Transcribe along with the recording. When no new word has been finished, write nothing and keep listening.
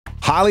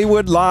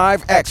Hollywood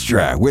Live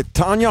Extra with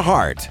Tanya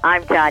Hart.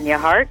 I'm Tanya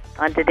Hart.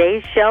 On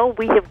today's show,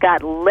 we have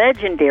got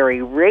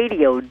legendary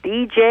radio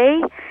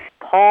DJ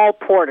Paul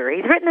Porter.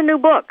 He's written a new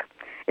book.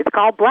 It's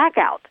called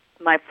Blackout,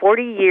 My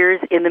 40 Years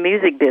in the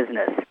Music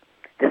Business.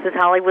 This is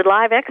Hollywood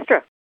Live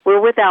Extra.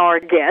 We're with our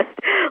guest,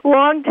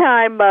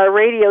 longtime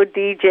radio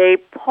DJ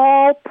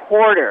Paul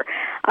Porter.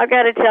 I've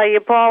got to tell you,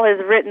 Paul has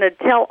written a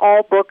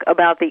tell-all book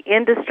about the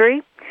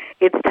industry.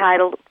 It's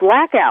titled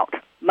Blackout,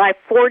 My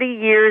 40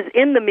 Years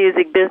in the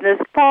Music Business.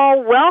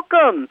 Paul,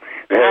 welcome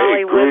to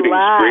Hollywood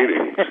Live.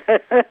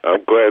 Greetings.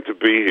 I'm glad to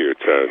be here,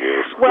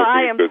 Tanya. Well,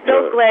 I am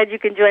so glad you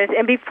can join us.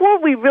 And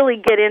before we really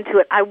get into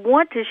it, I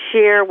want to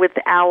share with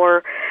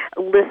our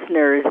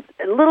listeners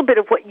a little bit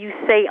of what you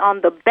say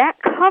on the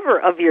back cover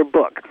of your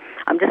book.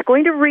 I'm just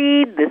going to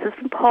read. This is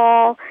from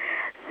Paul.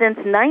 Since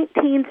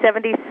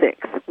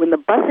 1976, when the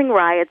busing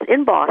riots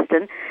in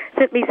Boston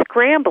sent me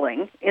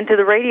scrambling into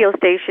the radio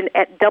station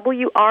at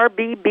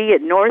WRBB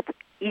at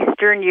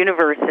Northeastern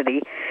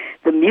University,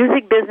 the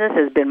music business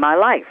has been my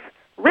life.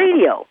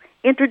 Radio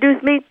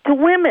introduced me to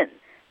women.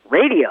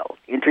 Radio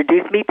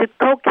introduced me to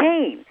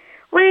cocaine.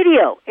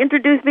 Radio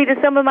introduced me to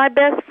some of my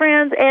best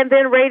friends, and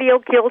then radio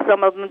killed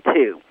some of them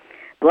too.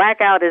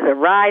 Blackout is a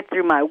ride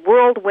through my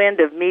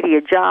whirlwind of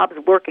media jobs,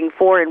 working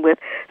for and with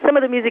some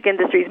of the music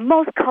industry's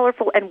most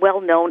colorful and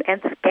well-known and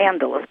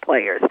scandalous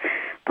players.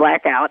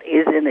 Blackout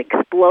is an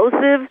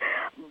explosive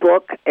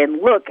book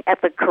and look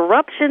at the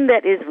corruption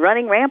that is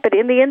running rampant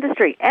in the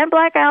industry. And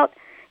Blackout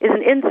is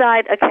an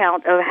inside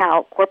account of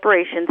how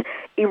corporations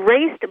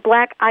erased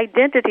black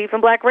identity from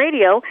black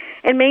radio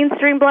and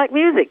mainstream black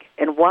music,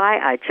 and why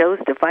I chose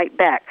to fight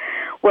back.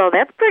 Well,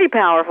 that's pretty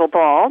powerful,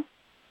 Paul.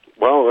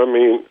 Well, I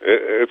mean,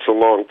 it's a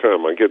long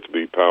time. I get to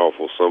be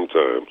powerful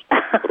sometimes,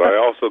 but I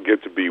also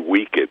get to be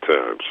weak at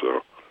times. So,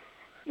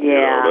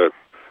 yeah,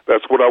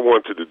 that's what I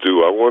wanted to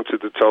do. I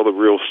wanted to tell the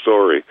real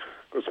story,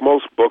 because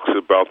most books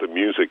about the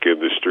music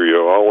industry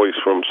are always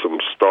from some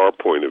star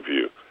point of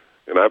view.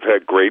 And I've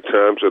had great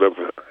times and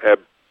I've had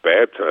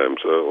bad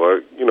times.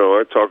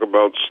 I talk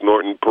about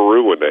snorting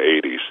Peru in the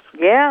 80s.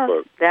 Yeah,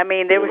 but, I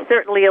mean, there was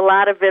certainly a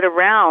lot of it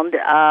around.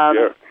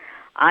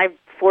 I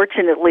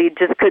fortunately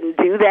just couldn't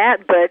do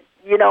that, but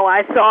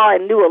I saw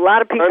and knew a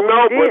lot of people who did.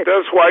 I know, but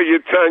that's why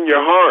you're Tanya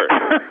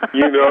Hart.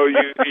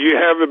 You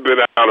haven't been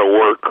out of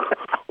work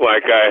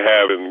like I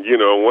have. And,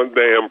 one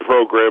day I'm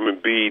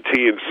programming BET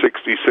in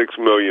 66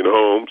 million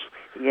homes.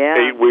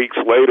 Yeah. 8 weeks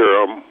later,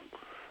 I'm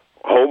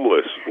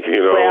homeless,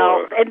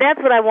 Well, and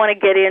that's what I want to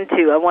get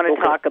into. I want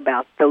to talk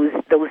about those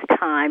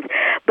times.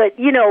 But,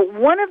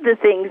 one of the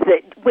things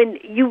that when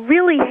you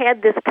really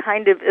had this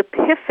kind of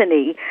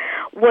epiphany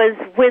was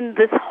when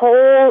this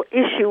whole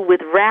issue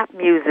with rap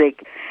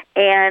music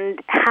and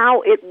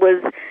how it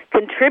was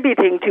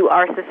contributing to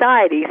our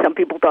society. Some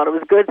people thought it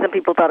was good, some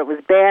people thought it was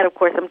bad. Of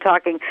course, I'm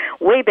talking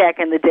way back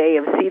in the day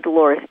of C.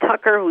 Dolores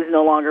Tucker, who's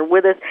no longer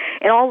with us,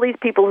 and all these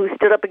people who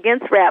stood up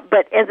against rap.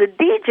 But as a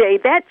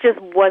DJ,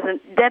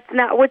 that's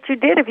not what you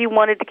did if you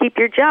wanted to keep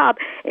your job,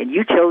 and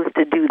you chose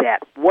to do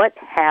that. What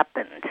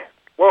happened?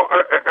 Well,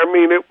 I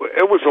mean,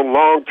 it was a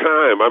long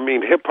time. I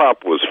mean,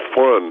 hip-hop was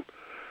fun,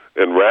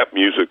 and rap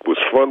music was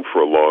fun for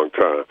a long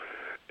time.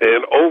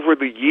 And over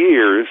the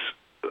years,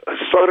 I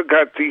sort of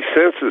got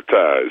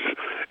desensitized.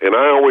 And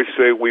I always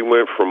say we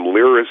went from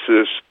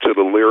lyricists to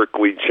the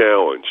lyrically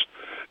challenged.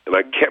 And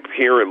I kept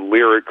hearing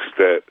lyrics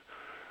that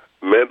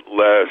meant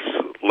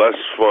less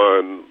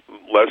fun,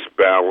 less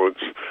balance,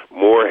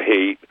 more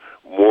hate,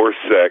 more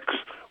sex,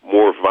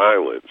 more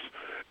violence.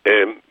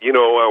 And,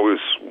 I was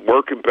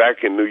working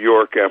back in New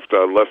York after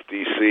I left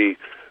D.C.,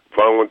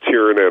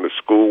 volunteering at a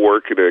school,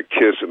 working at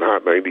KISS and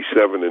Hot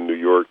 97 in New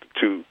York, the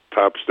two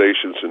top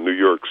stations in New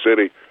York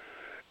City.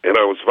 And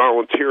I was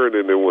volunteering,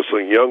 and there was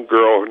a young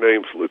girl, her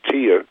name's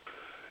Latia,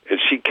 and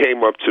she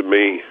came up to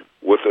me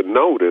with a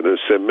note and it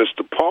said,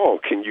 Mr. Paul,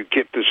 can you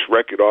get this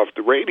record off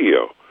the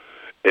radio?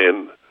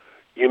 And,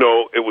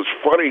 it was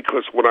funny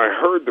because when I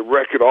heard the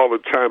record all the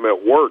time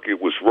at work,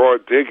 it was Raw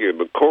Digger, and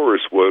the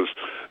chorus was,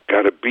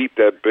 gotta beat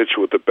that bitch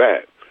with a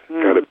bat.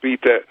 Gotta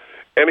beat that.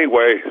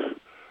 Anyway,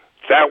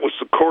 that was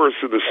the chorus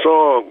of the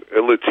song,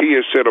 and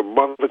Latia said her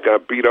mother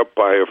got beat up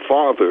by her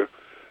father,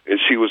 and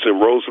she was in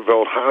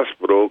Roosevelt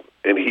Hospital,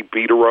 and he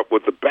beat her up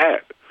with a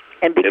bat.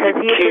 And because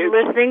he had been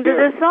listening to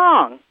the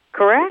song,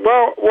 correct?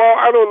 Well,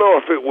 I don't know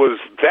if it was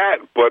that,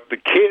 but the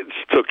kids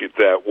took it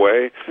that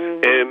way.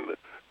 Mm-hmm.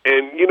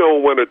 And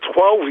when a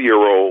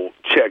 12-year-old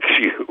checks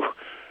you,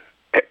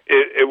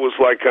 it was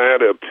like I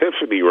had an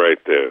epiphany right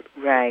there.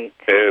 Right.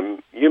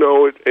 And,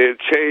 it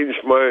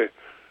changed my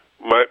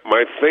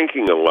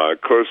thinking a lot,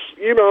 because,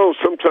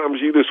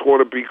 sometimes you just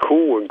want to be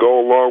cool and go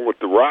along with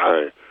the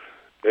ride.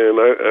 And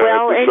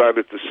I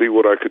decided to see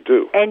what I could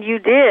do. And you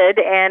did,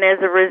 and as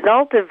a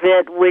result of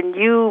it, when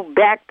you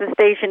backed the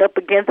station up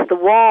against the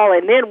wall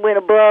and then went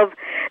above,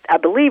 I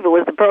believe it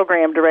was the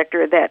program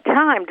director at that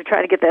time, to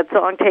try to get that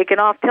song taken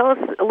off. Tell us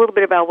a little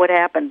bit about what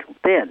happened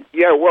then.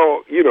 Yeah,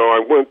 well,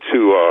 I went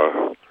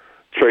to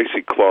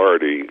Tracy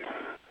Clardy,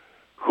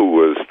 who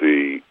was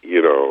the,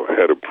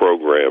 head of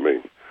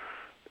programming,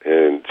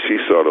 And she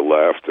sort of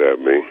laughed at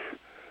me.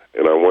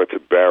 And I went to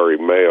Barry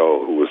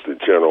Mayo, who was the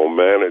general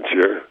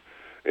manager,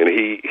 and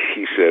he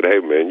said, "Hey,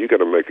 man, you got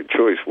to make a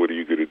choice. What are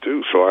you going to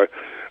do?" So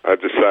I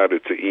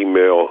decided to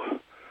email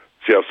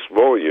Jeff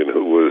Smolian,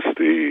 who was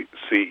the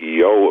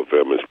CEO of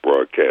MS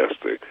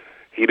Broadcasting.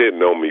 He didn't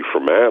know me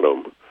from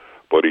Adam,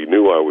 but he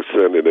knew I was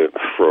sending it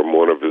from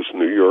one of his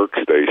New York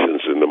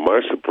stations. And to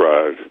my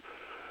surprise,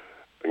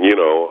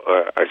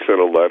 I sent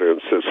a letter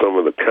and said some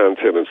of the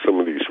content in some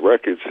of these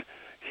records.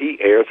 He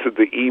answered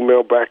the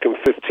email back in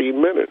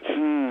 15 minutes.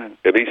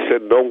 And he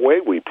said, "No way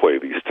we play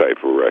these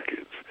type of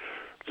records."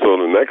 So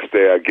the next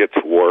day I get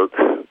to work,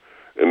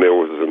 and there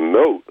was a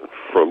note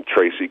from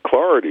Tracy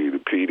Clardy, the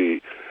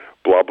PD,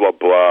 blah, blah,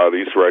 blah.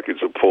 These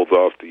records are pulled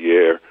off the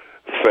air.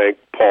 Thank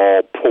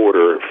Paul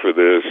Porter for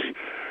this.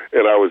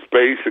 And I was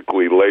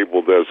basically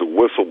labeled as a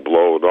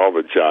whistleblower, and all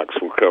the jocks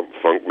from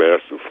Funk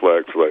Master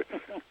Flex like,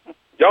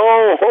 "Yo,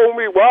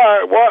 homie,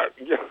 why, what?"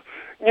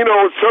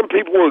 Some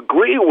people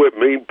agree with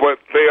me, but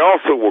they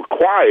also were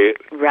quiet.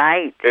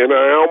 Right. And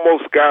I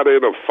almost got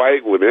in a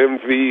fight with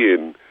Envy,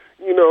 and,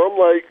 I'm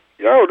like,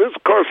 yo, this is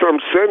because I'm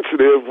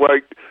sensitive.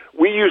 Like,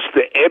 we used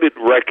to edit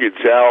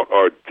records out,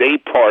 or day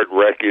part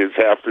records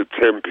after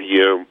 10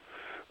 p.m.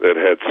 that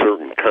had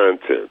certain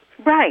content.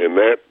 Right. And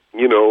that,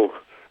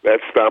 that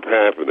stopped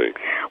happening.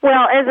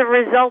 Well, as a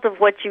result of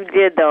what you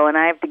did, though, and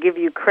I have to give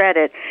you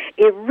credit,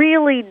 it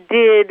really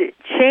did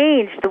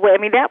change the way. I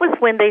mean, that was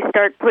when they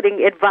start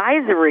putting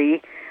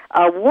advisory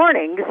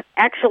warnings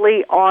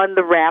actually on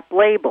the rap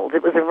labels.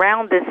 It was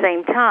around the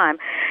same time.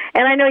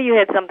 And I know you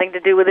had something to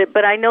do with it,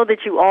 but I know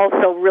that you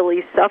also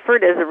really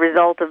suffered as a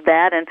result of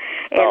that. That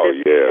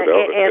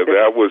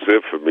was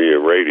it for me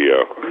in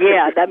radio.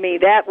 Yeah, I mean,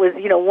 that was,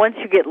 once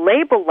you get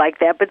labeled like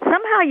that, but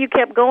somehow you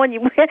kept going.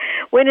 You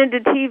went into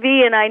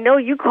TV, and I know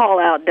you call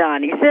out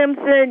Donnie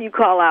Simpson, you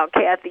call out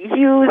Kathy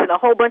Hughes, and a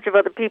whole bunch of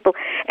other people,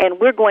 and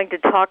we're going to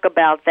talk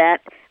about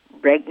that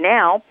right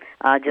now.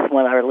 Just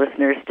want our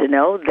listeners to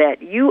know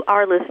that you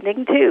are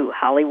listening to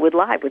Hollywood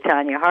Live with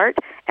Tanya Hart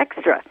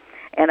Extra.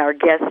 And our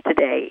guest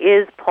today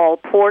is Paul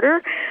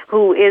Porter,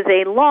 who is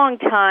a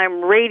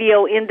longtime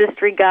radio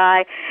industry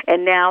guy,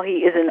 and now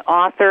he is an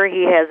author.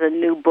 He has a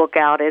new book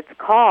out. It's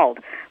called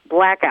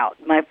Blackout,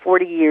 My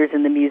 40 Years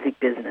in the Music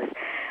Business.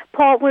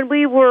 Paul, when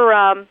we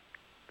were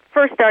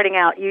first starting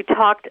out, you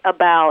talked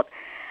about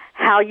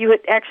how you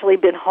had actually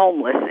been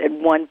homeless at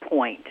one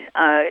point.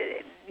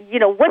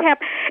 What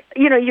happened?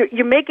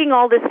 You're making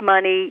all this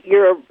money.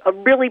 You're a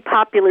really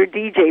popular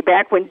DJ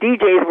back when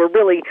DJs were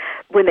really,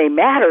 when they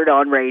mattered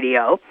on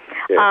radio.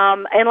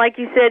 Yeah. And like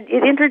you said,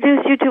 it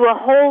introduced you to a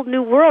whole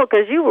new world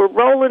because you were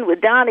rolling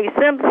with Donnie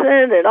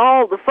Simpson and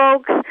all the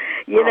folks,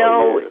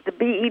 the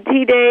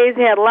BET days,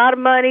 had a lot of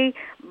money.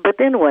 But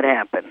then what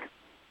happened?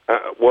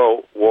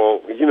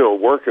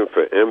 Working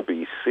for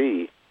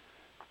NBC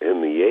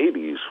in the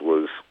 80s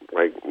was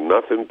like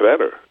nothing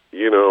better.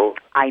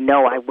 I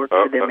know. I worked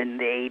for them in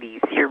the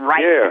 80s. You're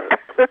right. Yeah.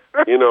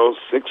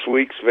 6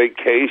 weeks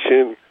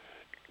vacation,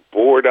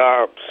 board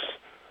ops.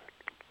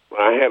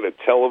 I had a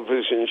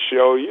television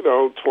show,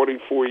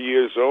 24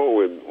 years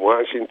old in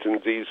Washington,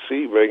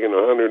 D.C., making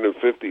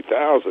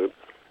 $150,000.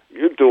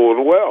 You're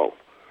doing well.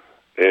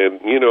 And,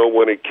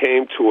 when it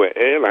came to an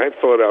end, I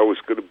thought I was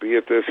going to be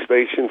at this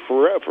station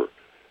forever.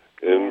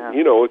 And,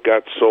 it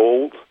got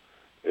sold.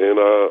 And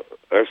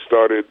I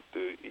started,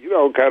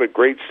 got a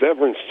great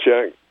severance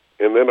check.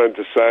 And then I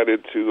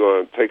decided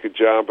to take a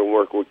job and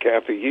work with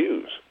Kathy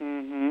Hughes.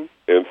 Mm-hmm.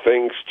 And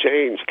things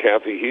changed.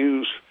 Kathy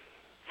Hughes,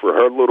 for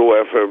her little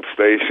FM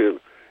station,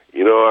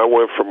 I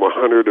went from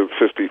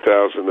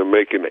 $150,000 to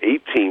making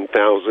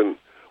 $18,000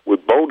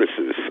 with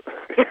bonuses.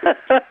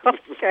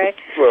 Okay.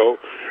 So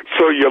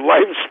your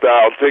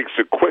lifestyle takes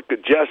a quick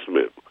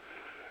adjustment.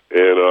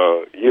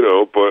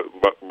 And,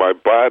 but my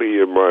body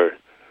and my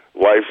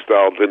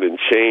lifestyle didn't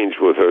change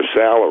with her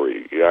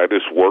salary. I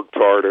just worked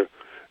harder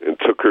and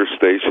took her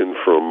station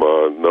from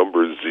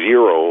number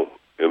 0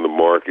 in the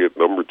market,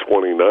 number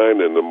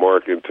 29 in the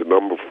market, to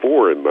number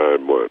 4 in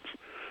 9 months.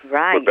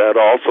 Right. But that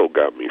also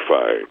got me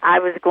fired. I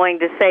was going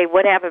to say,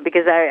 what happened?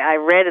 Because I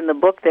read in the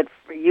book that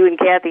you and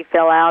Kathy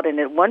fell out,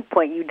 and at one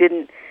point you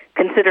didn't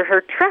consider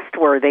her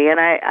trustworthy, and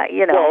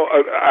Well,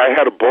 I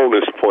had a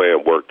bonus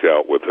plan worked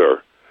out with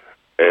her.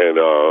 And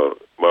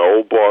my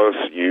old boss,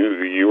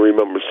 you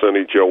remember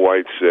Sonny Joe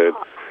White said,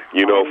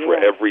 for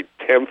every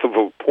 10th of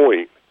a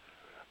point,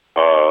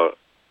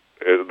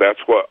 that's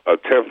what a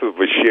 10th of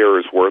a share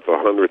is worth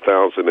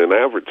 $100,000 in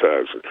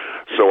advertising.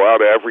 So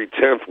out of every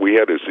 10th, we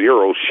had a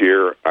 0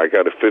 share. I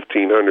got a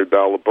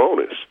 $1,500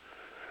 bonus,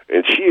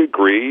 and she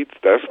agreed.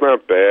 That's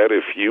not bad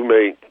if you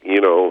make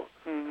 $98,500,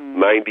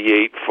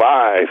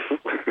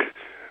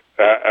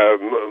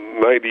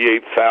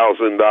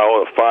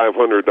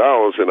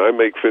 $500, and I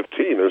make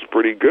 $15,000. That's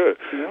pretty good.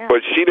 Yeah.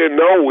 But she didn't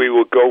know we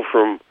would go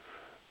from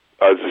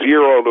a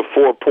 0 to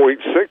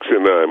 4.6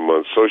 in 9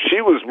 months. So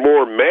she was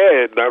more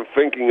mad, not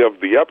thinking of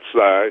the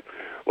upside.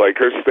 Like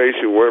her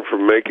station went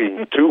from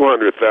making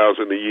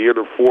 $200,000 a year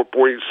to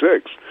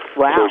 4.6.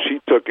 Wow. So she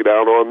took it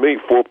out on me,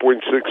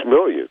 $4.6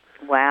 million.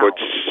 Wow. But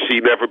she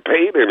never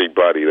paid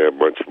anybody that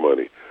much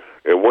money.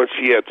 And once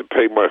she had to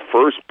pay my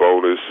first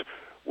bonus,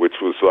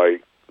 which was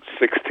like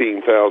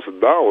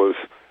 $16,000,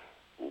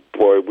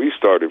 boy, we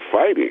started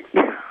fighting.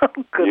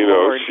 Good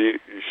Lord. Lord.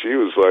 She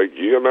was like,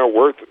 "You're not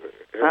worth it."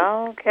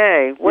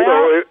 Okay.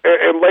 Well,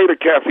 and later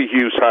Kathy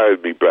Hughes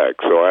hired me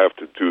back, so I have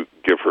to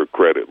give her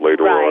credit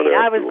later on.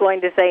 Right. I was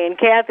going to say, and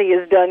Kathy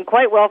has done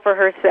quite well for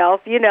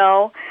herself.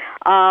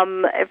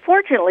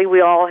 Fortunately,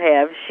 we all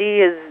have. She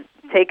has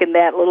taken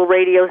that little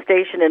radio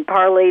station and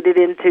parlayed it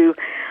into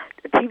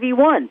TV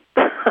One,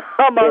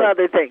 among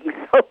other things.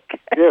 Okay.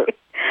 Yeah.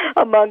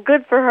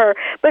 Good for her.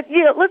 But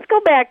let's go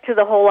back to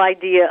the whole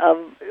idea of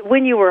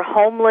when you were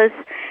homeless,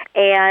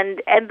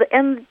 and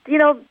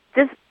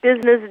this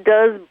business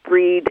does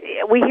breed.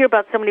 We hear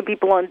about so many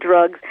people on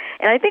drugs,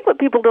 and I think what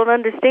people don't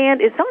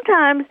understand is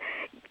sometimes,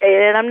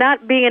 and I'm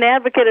not being an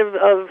advocate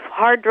of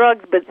hard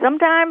drugs, but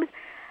sometimes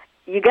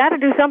you got to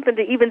do something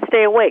to even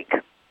stay awake.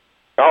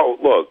 Oh,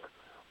 look,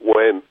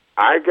 when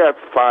I got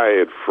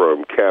fired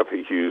from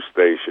Kathy Hughes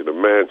Station,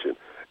 imagine,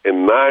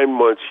 in 9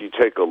 months you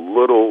take a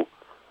little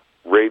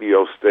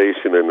radio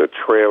station in the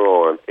trailer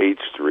on 8th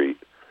Street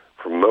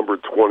from number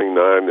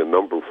 29 to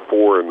number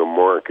 4 in the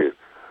market,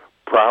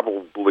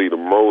 probably the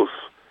most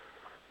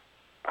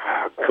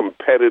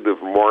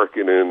competitive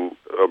market in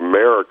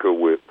America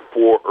with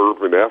 4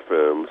 urban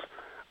FMs.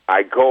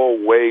 I go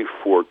away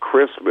for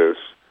Christmas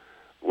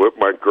with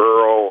my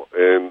girl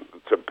and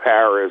to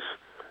Paris,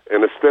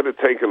 and instead of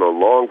taking a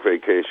long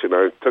vacation,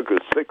 I took a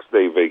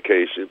 6-day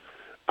vacation.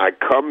 I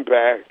come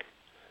back,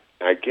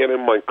 I get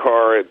in my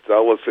car at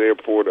Dulles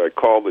Airport, I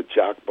call the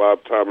Jock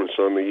Bob Thomas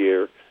on the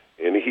air,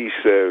 and he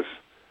says,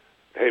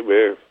 "Hey,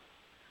 man,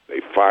 they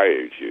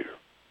fired you."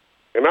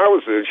 And I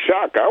was in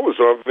shock. I was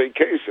on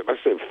vacation. I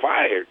said,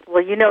 "Fired?"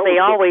 Well, they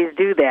always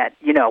do that,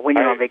 when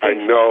you're on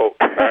vacation. I know,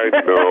 but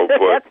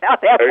that's how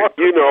that works.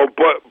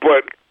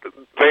 But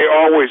they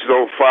always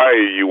don't fire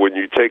you when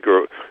you take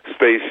a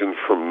station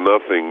from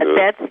nothing to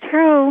That's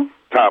true.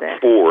 top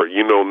 4.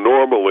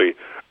 Normally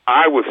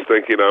I was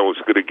thinking I was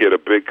going to get a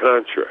big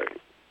contract,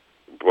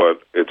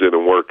 but it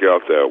didn't work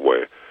out that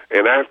way.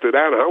 And after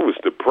that, I was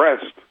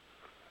depressed.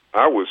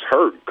 I was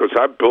hurt because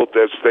I built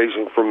that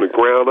station from the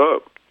ground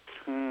up.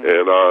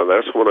 And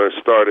that's when I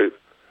started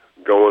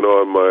going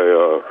on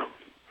my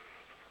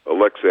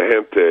Alexa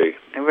Gente.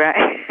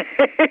 Right.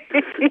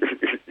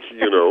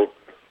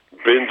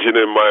 Binging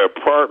in my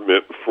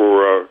apartment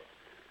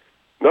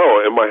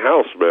in my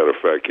house, matter of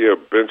fact. Yeah,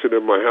 binging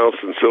in my house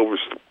in Silver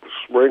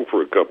Spring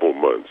for a couple of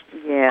months.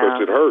 Yeah.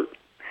 Because it hurt.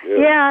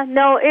 Yeah,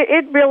 no,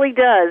 it really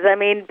does. I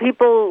mean,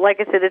 people, like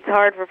I said, it's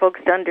hard for folks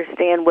to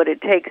understand what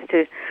it takes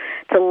to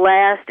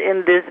last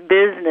in this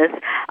business.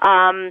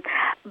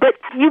 But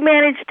you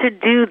managed to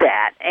do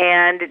that,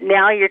 and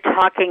now you're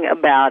talking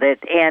about it.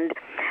 And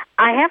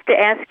I have to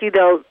ask you,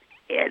 though,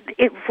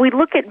 if we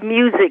look at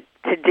music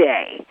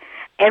today,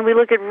 and we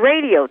look at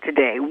radio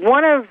today,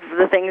 one of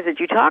the things that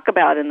you talk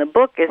about in the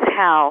book is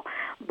how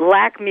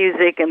black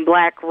music and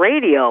black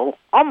radio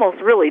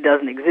almost really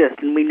doesn't exist,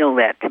 and we know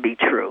that to be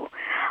true,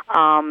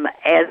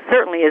 as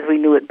certainly as we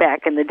knew it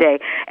back in the day.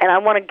 And I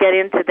want to get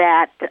into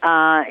that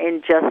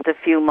in just a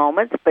few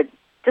moments, but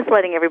just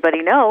letting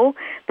everybody know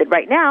that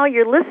right now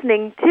you're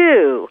listening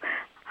to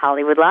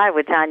Hollywood Live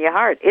with Tanya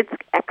Hart. It's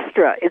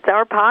extra. It's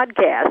our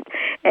podcast.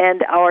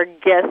 And our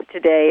guest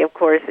today, of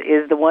course,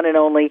 is the one and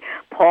only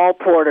Paul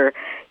Porter.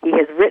 He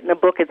has written a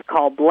book. It's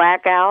called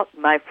Blackout,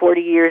 My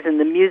 40 Years in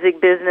the Music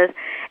Business.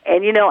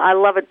 And, I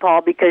love it,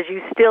 Paul, because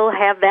you still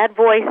have that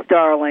voice,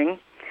 darling.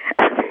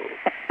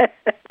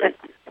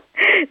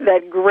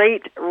 That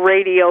great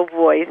radio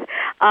voice.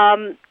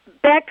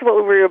 Back to what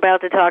we were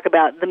about to talk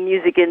about, the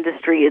music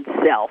industry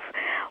itself.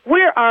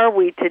 Where are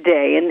we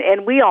today?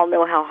 And we all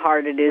know how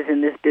hard it is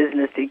in this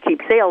business to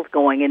keep sales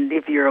going, and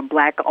if you're a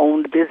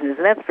black-owned business,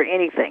 and that's for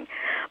anything.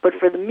 But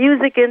for the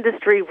music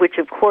industry, which,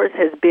 of course,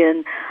 has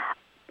been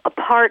a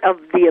part of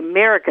the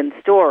American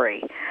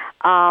story,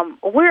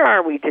 where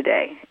are we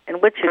today,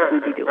 and what should we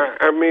be doing?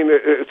 I mean,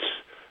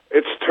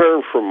 it's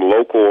turned from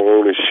local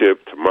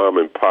ownership to mom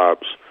and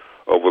pops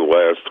over the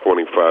last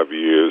 25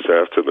 years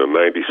after the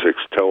 96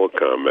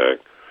 Telecom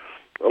Act.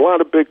 A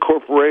lot of big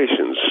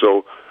corporations,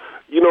 so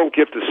you don't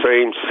get the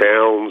same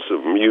sounds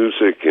of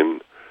music,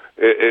 and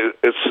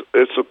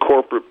it's a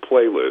corporate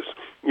playlist.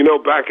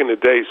 Back in the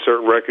day,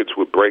 certain records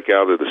would break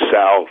out of the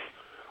South.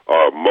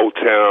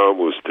 Motown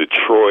was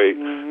Detroit.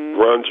 Mm-hmm.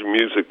 Grunge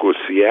music was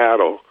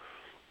Seattle.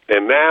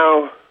 And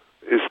now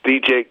it's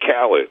DJ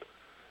Khaled.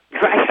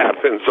 It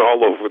happens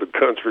all over the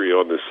country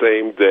on the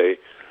same day,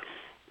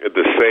 at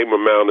the same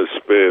amount of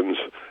spins,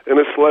 and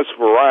it's less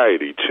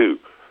variety, too.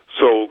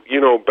 So,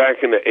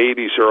 back in the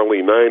 80s,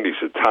 early 90s,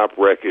 the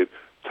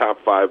top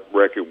 5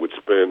 record would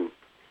spin,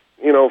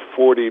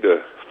 40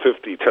 to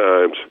 50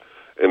 times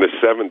in a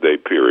 7-day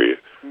period.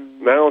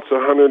 Mm-hmm. Now it's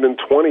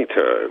 120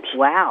 times.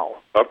 Wow.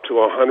 Up to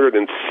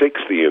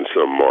 160 in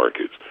some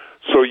markets.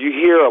 So you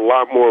hear a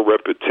lot more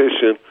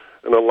repetition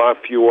and a lot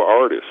fewer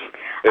artists.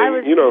 And,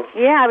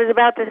 I was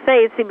about to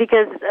say, see,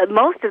 because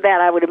most of that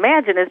I would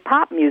imagine is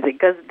pop music,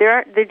 because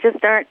there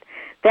just aren't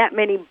that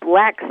many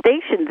black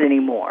stations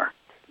anymore.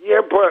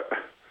 Yeah, but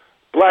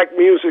black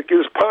music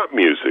is pop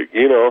music.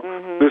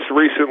 This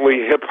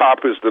recently, hip hop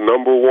is the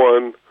number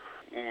one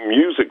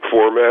music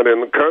format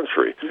in the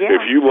country. Yeah.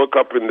 If you look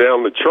up and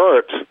down the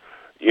charts,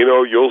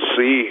 you'll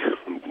see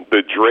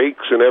the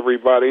Drakes and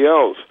everybody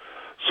else.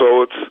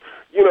 So it's,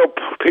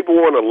 people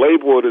want to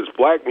label it as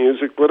black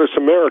music, but it's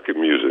American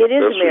music. It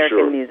is that's American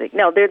for sure. music.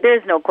 No,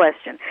 there's no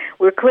question.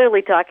 We're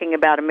clearly talking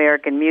about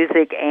American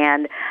music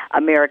and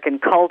American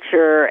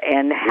culture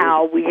and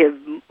how we have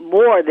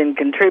more than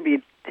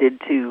contributed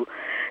to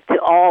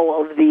all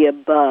of the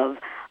above.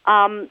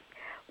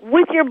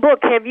 With your book,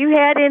 have you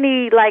had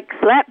any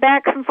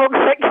slapbacks from folks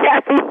like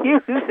Cathy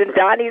Hughes and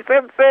Donnie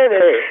Simpson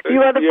and a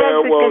few other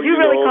folks? Because you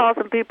really call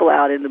some people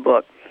out in the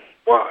book.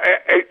 Well,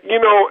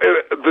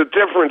 the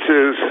difference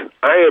is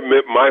I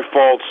admit my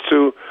faults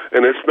too,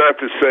 and it's not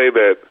to say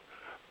that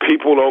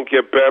people don't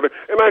get better.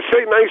 And I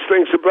say nice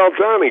things about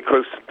Donnie,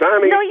 because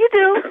Donnie... No, you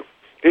do.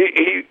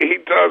 He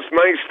does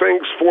nice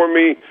things for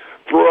me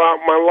throughout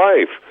my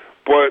life.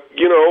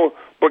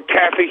 But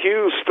Cathy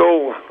Hughes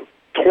still,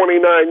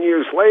 29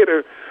 years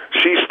later,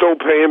 she's still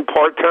paying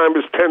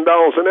part-timers $10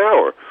 an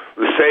hour.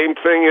 The same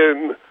thing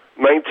in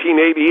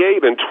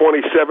 1988 and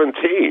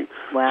 2017.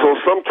 Wow. So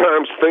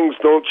sometimes things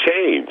don't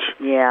change.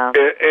 Yeah.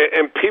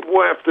 And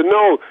people have to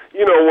know,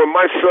 when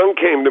my son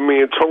came to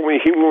me and told me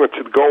he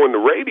wanted to go in the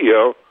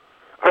radio,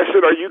 I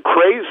said, are you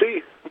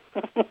crazy?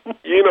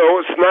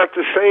 It's not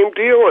the same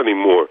deal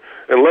anymore.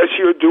 Unless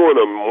you're doing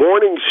a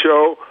morning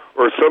show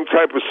or some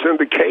type of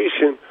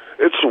syndication,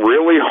 it's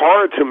really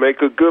hard to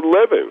make a good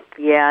living.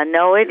 Yeah,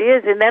 no, it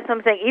is, and that's what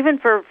I'm saying, even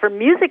for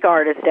music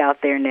artists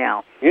out there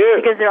now. Yeah.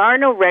 Because there are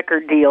no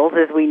record deals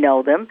as we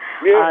know them.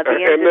 Yeah,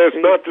 and there's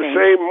not the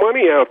same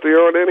money out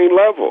there on any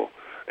level.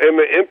 And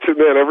the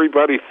Internet,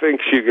 everybody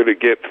thinks you're going to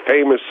get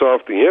famous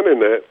off the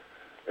Internet,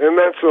 and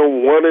that's a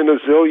 1 in a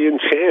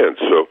zillion chance.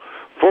 So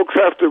folks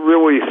have to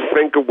really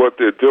think of what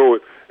they're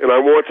doing, and I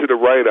wanted to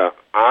write an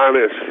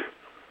honest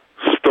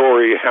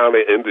story how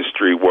the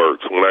industry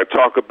works. When I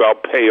talk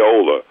about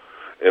payola,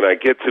 and I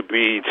get to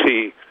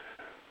BET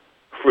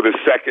for the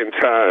second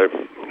time,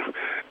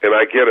 and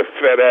I get a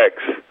FedEx,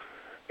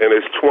 and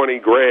it's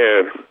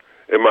 $20,000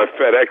 in my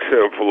FedEx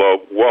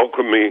envelope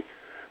welcoming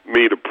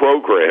me to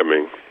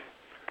programming,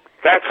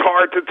 that's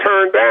hard to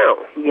turn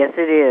down. Yes,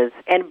 it is.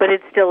 But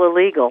it's still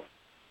illegal.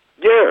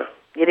 Yeah.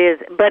 It is.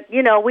 But,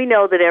 we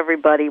know that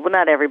everybody, well,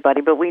 not everybody,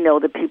 but we know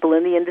that people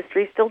in the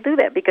industry still do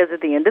that, because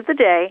at the end of the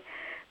day,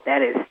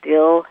 that is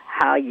still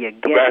how you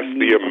get That's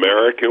the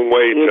American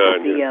way,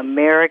 Tanya. It's the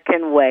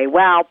American way.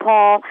 Wow,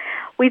 Paul,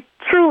 we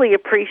truly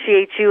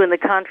appreciate you and the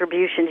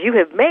contributions you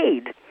have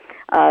made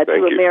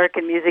to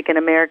American music and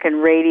American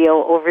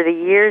radio over the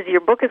years. Your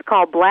book is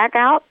called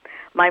Blackout,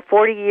 My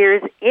 40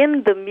 Years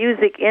in the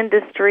Music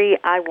Industry.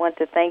 I want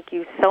to thank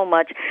you so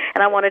much.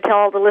 And I want to tell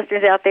all the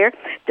listeners out there,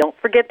 don't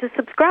forget to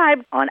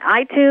subscribe on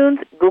iTunes,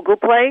 Google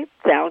Play,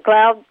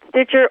 SoundCloud,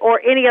 Stitcher,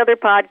 or any other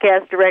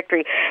podcast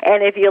directory.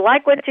 And if you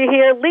like what you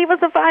hear, leave us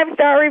a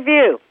 5-star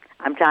review.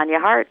 I'm Tanya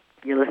Hart.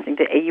 You're listening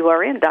to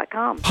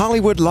AURN.com.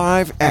 Hollywood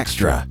Live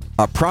Extra,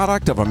 a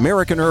product of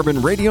American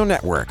Urban Radio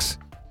Networks.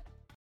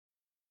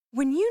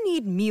 When you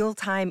need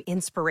mealtime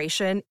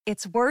inspiration,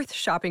 it's worth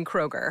shopping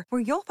Kroger, where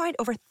you'll find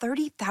over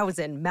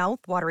 30,000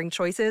 mouth-watering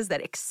choices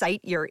that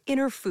excite your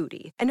inner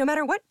foodie. And no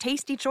matter what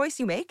tasty choice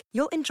you make,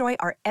 you'll enjoy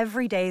our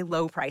everyday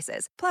low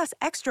prices, plus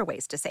extra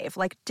ways to save,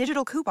 like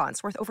digital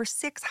coupons worth over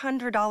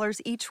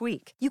 $600 each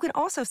week. You can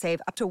also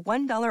save up to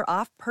 $1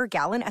 off per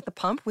gallon at the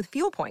pump with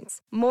fuel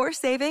points. More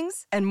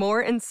savings and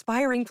more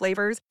inspiring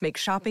flavors make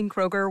shopping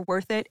Kroger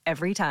worth it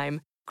every time.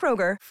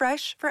 Kroger,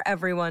 fresh for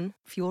everyone.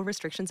 Fuel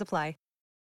restrictions apply.